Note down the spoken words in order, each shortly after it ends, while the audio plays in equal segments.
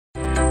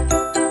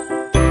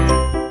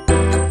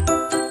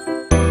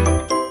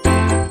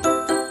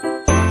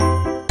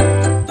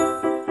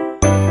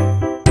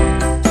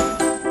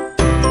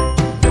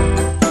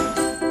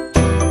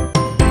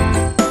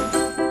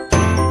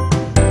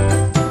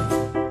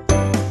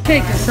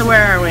take us. So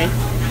where are we?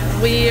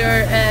 We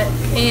are at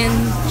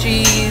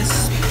Angie's.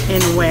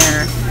 In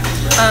where?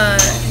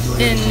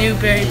 In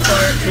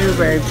Newburyport.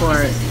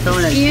 Newburyport.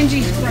 Going to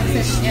Angie's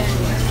breakfast. Yeah.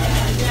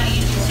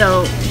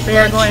 So we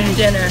are going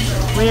dinner.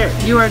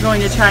 You are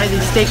going to try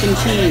the steak and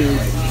cheese.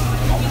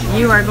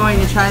 You are going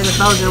to try the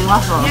Belgian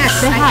waffle.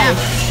 Yes, Say I hi. am.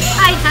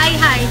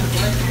 Hi.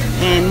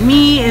 And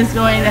me is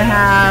going to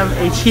have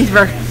a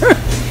cheeseburger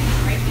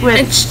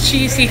with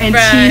cheesy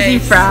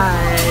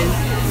fries.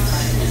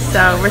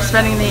 So we're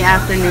spending the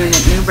afternoon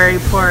at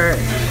Newburyport.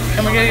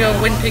 And we're gonna go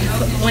When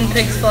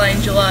Pigs Fly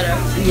and Gelato.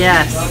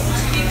 Yes.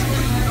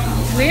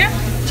 Where?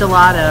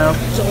 Gelato.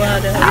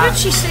 Gelato. Where did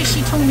she say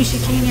she told me she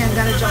came here and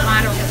got a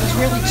gelato that was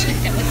really cheap?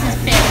 It was this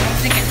big. I was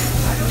thinking,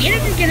 where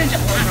did you get a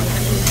gelato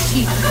that was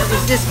cheap and it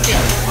was this big?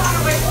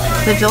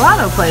 The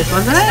gelato place,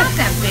 wasn't it? Not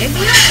that big.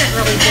 You don't get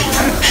really big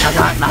ones.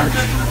 Not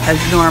as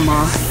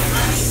normal.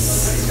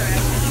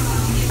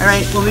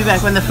 Alright, we'll be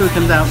back when the food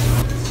comes out.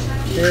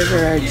 There's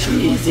our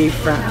cheesy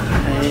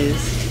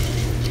fries.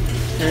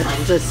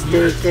 There's the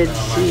steak and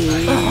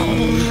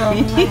cheese.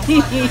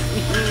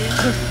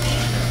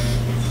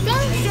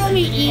 Don't show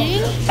me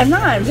eating. I'm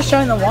not, I'm just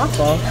showing the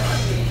waffle.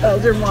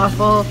 Belgian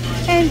waffle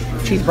and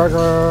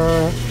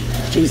cheeseburger.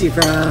 Cheesy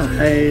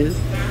fries.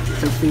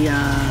 Sophia.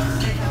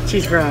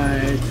 Cheese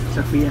fries.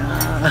 Sophia.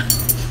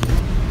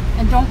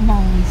 And don't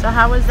moan. So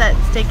how was that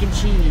steak and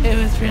cheese? It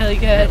was really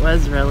good. It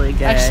was really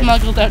good. I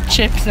smuggled out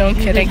chips, no I'm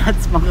You kidding. did not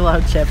smuggle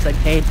out chips. I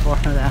paid for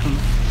them.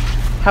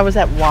 How was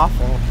that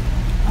waffle?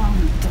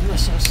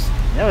 Delicious.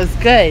 That was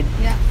good.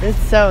 Yeah. This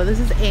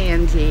is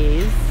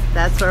Angie's.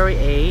 That's where we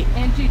ate.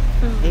 Angie's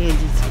food.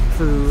 Angie's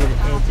food.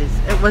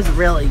 It was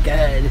really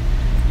good.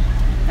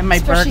 And my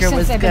Especially burger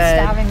was since I've good.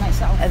 been starving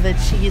myself. And the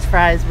cheese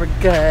fries were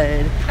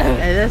good.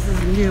 And this is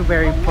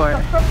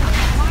Newburyport.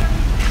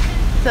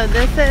 So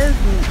this is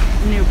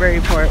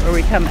Newburyport where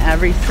we come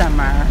every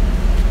summer.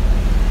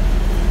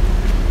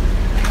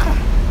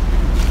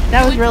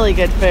 That was really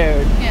good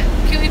food. Yeah.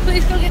 Can we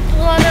please go get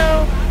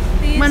gelato?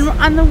 Please? When we're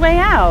on the way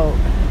out,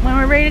 when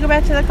we're ready to go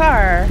back to the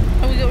car.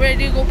 Are we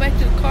ready to go back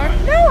to the car?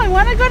 No, I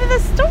want to go to the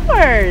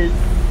stores.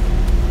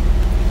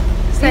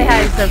 Say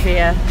hi,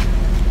 Sophia.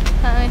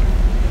 Hi.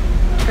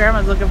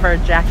 Grandma's looking for a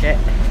jacket.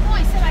 Oh,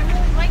 I said I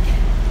really like it.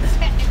 It's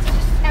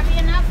just heavy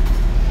enough.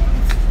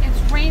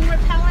 It's rain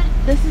repellent.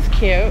 This is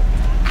cute.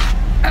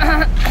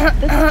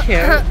 This is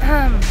cute.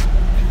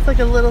 It's like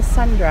a little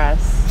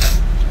sundress.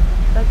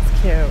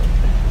 That's cute.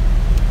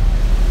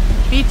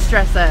 Beach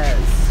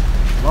dresses.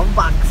 $12.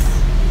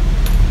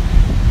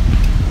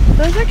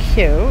 Those are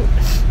cute.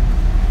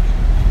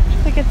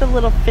 They get the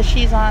little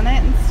fishies on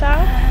it and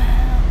stuff.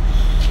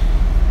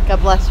 God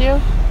bless you.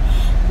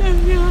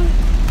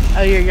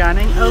 Oh, you're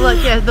yawning? Oh,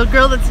 look, yeah, the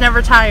girl that's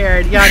never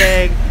tired,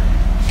 yawning.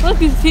 Look,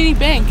 it's a teeny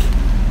bank.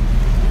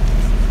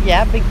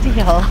 Yeah, big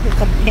deal.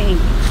 It's a pink.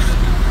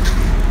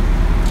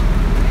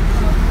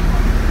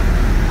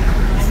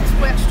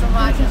 Extra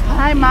large.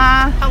 Hi,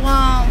 Ma.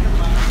 Hello.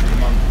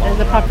 There's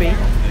a puppy.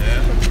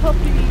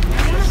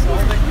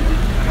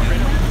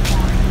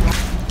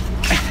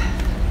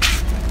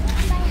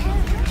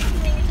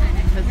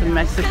 That's a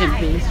Mexican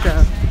bistro.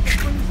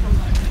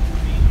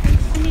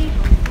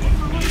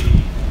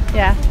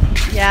 Yeah.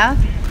 Yeah?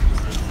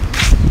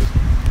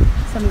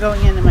 So I'm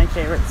going into my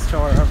favorite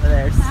store over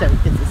there.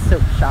 Soap. It's a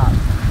soap shop.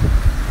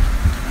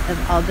 There's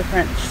all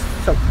different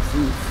soaps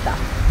and stuff.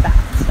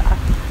 Bath stuff.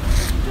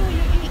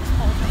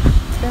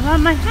 They're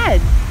on my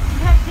head.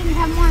 You didn't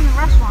have more in the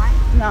restaurant.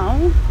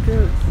 No.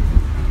 Goose.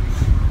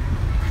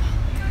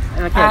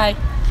 Okay. Hi.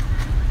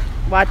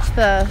 Watch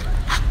the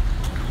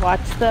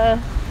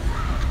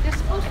You're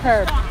supposed to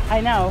curb. stop.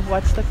 I know.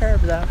 Watch the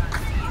curb though.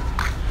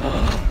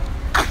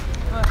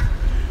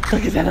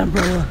 Look at that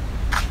umbrella.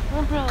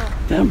 Umbrella.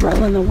 The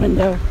umbrella in the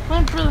window.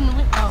 Umbrella in the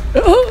window.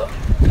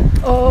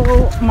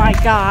 Oh my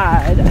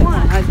God. I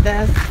want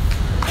this.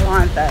 I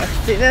want this.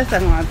 See this? I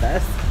want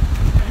this.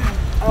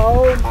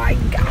 Oh my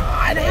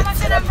God.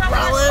 It's an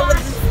umbrella with a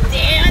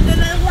stand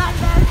and I love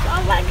this.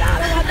 Oh my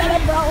God. I want that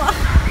umbrella.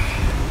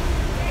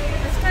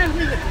 It's kind of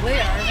leave it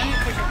clear. Then you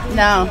put your food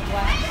No. in the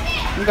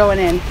glass. I'm going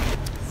in.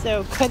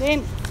 So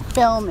couldn't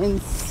film in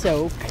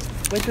soak,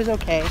 which was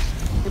okay.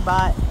 We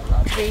bought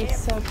 3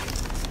 soap.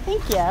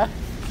 Thank you.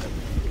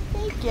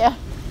 Thank you.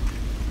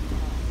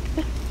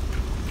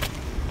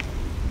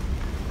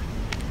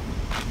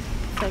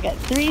 So I got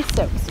 3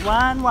 soaps.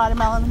 1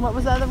 watermelon. What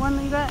was the other one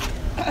that you got?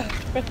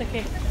 Birthday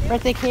cake.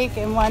 Birthday cake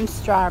and 1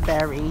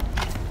 strawberry.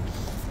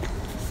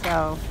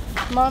 So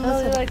Mom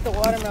really liked the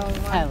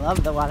watermelon one. I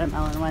love the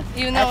watermelon one.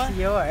 Even though That's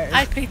yours.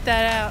 I picked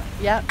that out.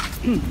 Yep.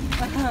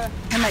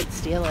 I might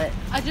steal it.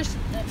 I just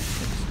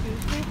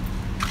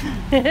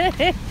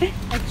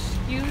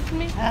excuse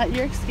me.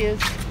 You're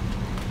excused.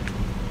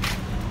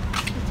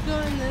 Let's go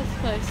in this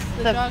place.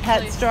 The dog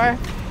pet place. store.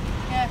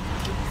 Yeah.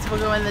 So we'll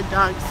go in the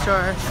dog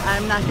store.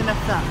 I'm not gonna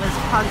film this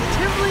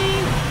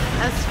positively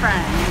as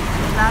friends.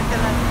 I'm not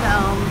gonna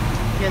film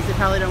because they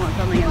probably don't want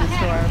filming in the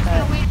store,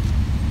 but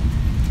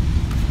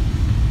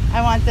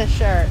I want this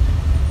shirt.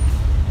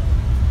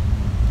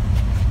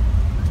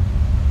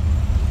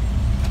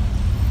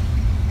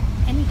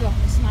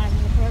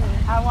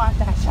 I want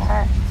that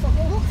shirt. So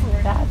go look for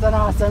it. That's an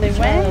awesome shirt.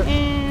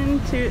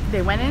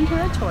 They went into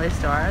the toy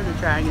store, the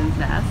Dragon's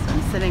Nest.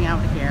 I'm sitting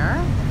out here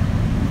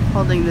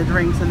holding the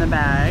drinks in the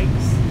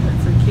bags.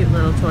 It's a cute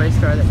little toy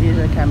store that we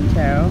usually come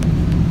to.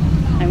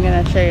 I'm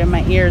gonna show you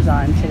my ears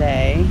on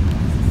today.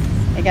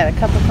 I got a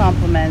couple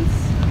compliments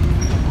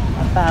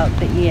about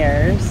the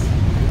ears.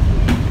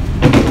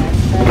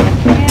 Let's turn the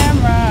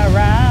camera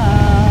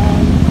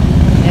around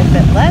if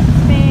it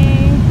lets me.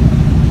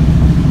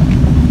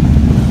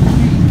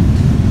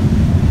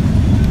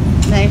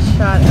 Nice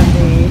shot of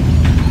the.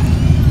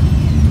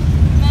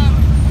 Mom,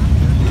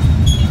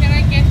 can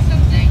I get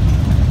something?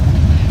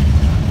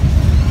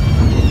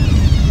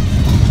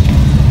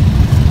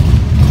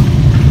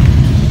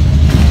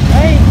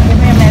 Hey, give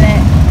me a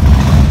minute.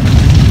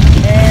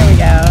 There we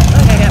go.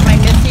 Look, I got my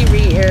Missy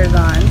ears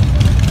on.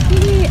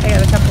 I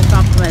got a couple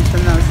compliments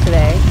from those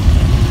today.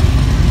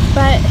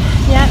 But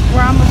yeah,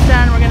 we're almost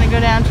done. We're gonna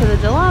go down to the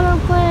gelato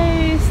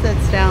place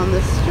that's down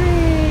the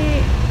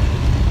street.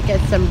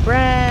 Get some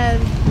bread.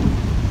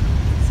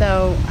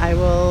 So I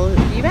will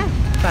be back.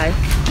 Bye.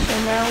 So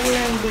now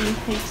we're in the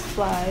Hicks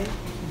Fly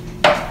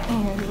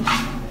and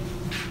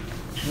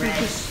we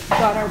just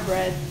got our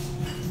bread,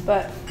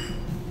 but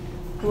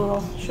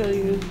we'll show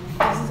you.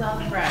 This is all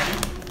the bread.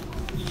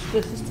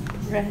 This is the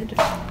bread.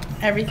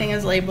 Everything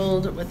is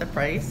labeled with the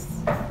price.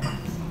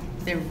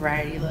 They're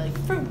variety like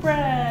fruit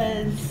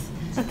breads.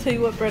 I'll tell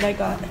you what bread I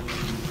got.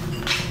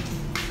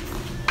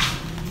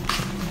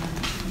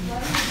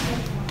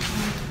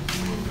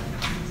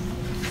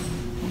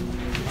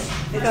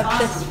 I got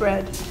this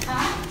bread.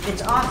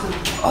 It's awesome.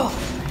 Oh,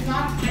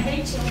 Not, I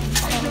hate you.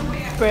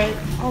 bread.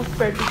 All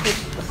bread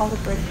because all the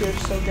bread here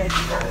is so good.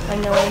 I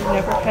know I've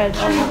never had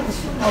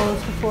all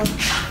this before.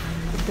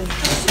 Because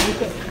it's so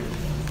good.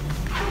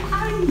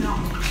 How do you know?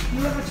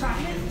 You ever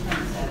tried it?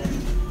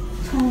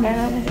 And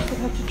I just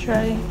have to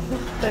try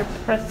their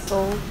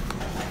pretzel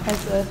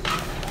as a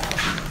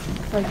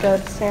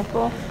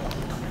sample.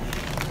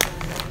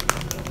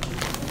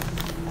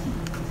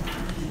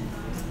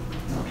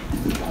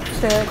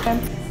 Say that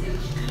again.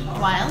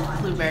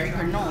 Wild blueberry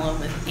granola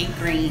with 8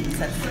 grains.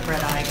 That's the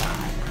bread I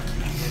got.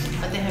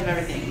 But they have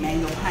everything.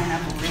 Mango,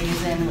 pineapple,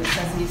 raisin with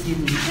sesame seed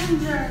and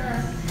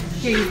ginger.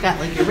 Here you've got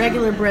like your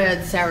regular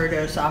bread,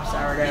 sourdough, soft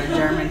sourdough,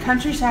 German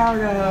country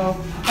sourdough,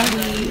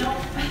 wheat.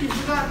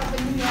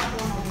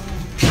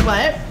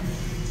 What?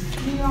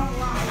 New York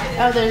line.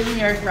 Oh, there's New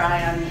York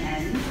rye on the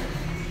end.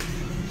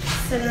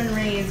 Cinnamon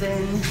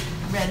raisin,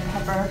 red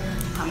pepper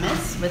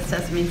hummus with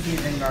sesame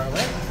seeds and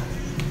garlic.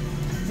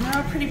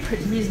 They're pretty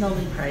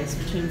reasonably priced,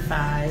 between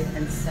 $5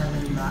 and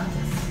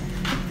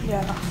 $7.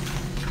 Yeah.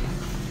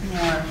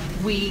 More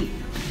wheat,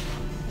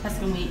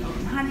 Tuscan wheat, oat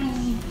and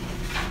honey.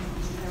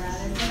 They're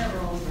rather dinner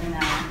rolls right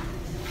now.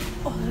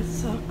 Oh, that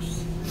sucks.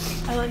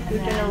 I like the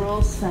dinner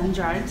rolls.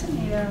 Sun-dried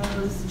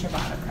tomatoes,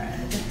 ciabatta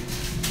bread.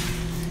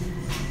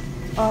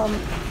 And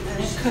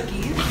there's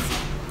cookies.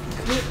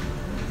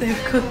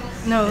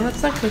 No,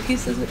 that's not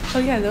cookies, is it? Oh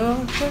yeah,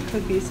 they're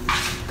cookies.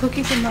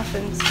 Cookies and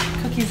muffins.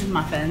 Cookies and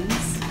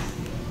muffins.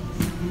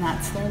 And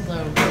that's their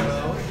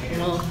logo. And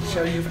we'll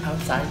show you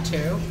outside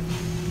too.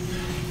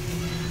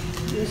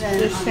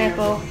 Just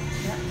sample.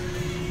 Yep.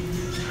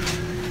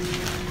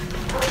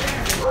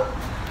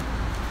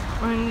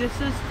 And this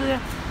is the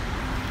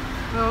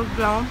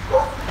logo.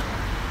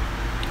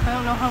 I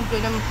don't know how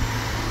good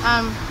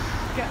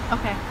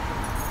okay.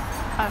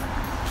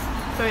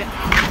 So yeah.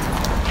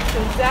 So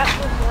that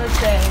was our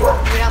day.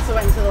 We also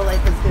went to the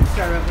Life is Good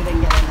store, but we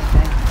didn't get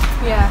anything.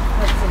 Yeah.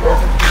 That's the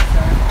Life is Good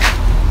store.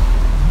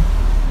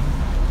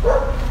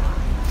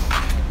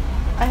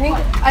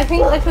 I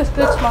think Life is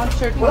Good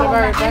sponsored one of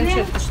our events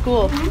at the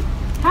school.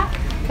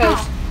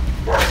 Because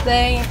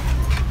they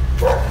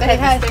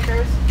had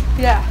stickers.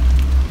 Yeah.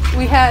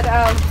 We had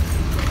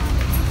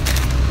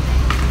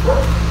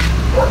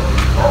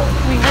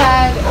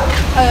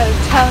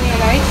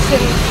Italian ice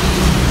and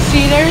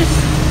cedars.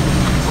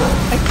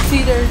 Like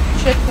cedar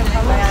chips and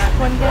hummus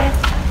one day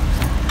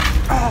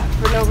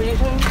for no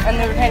reason, and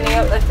they were handing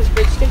out Life is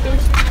Good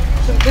stickers.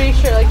 So I'm pretty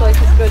sure Life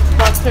is Good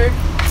sponsored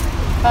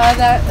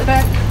that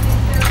event.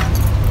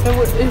 It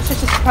was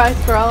just a surprise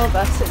for all of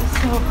us. It was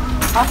so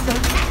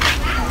awesome.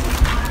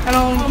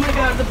 Oh my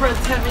god, the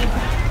bread's heavy.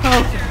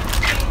 Oh,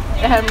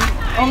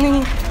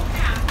 only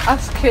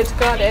us kids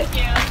got it.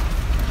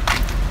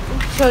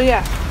 So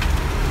yeah.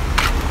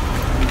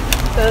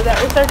 So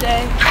that was our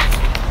day,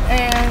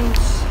 and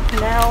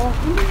now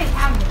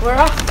we're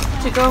off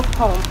to go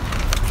home.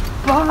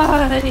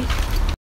 Bye!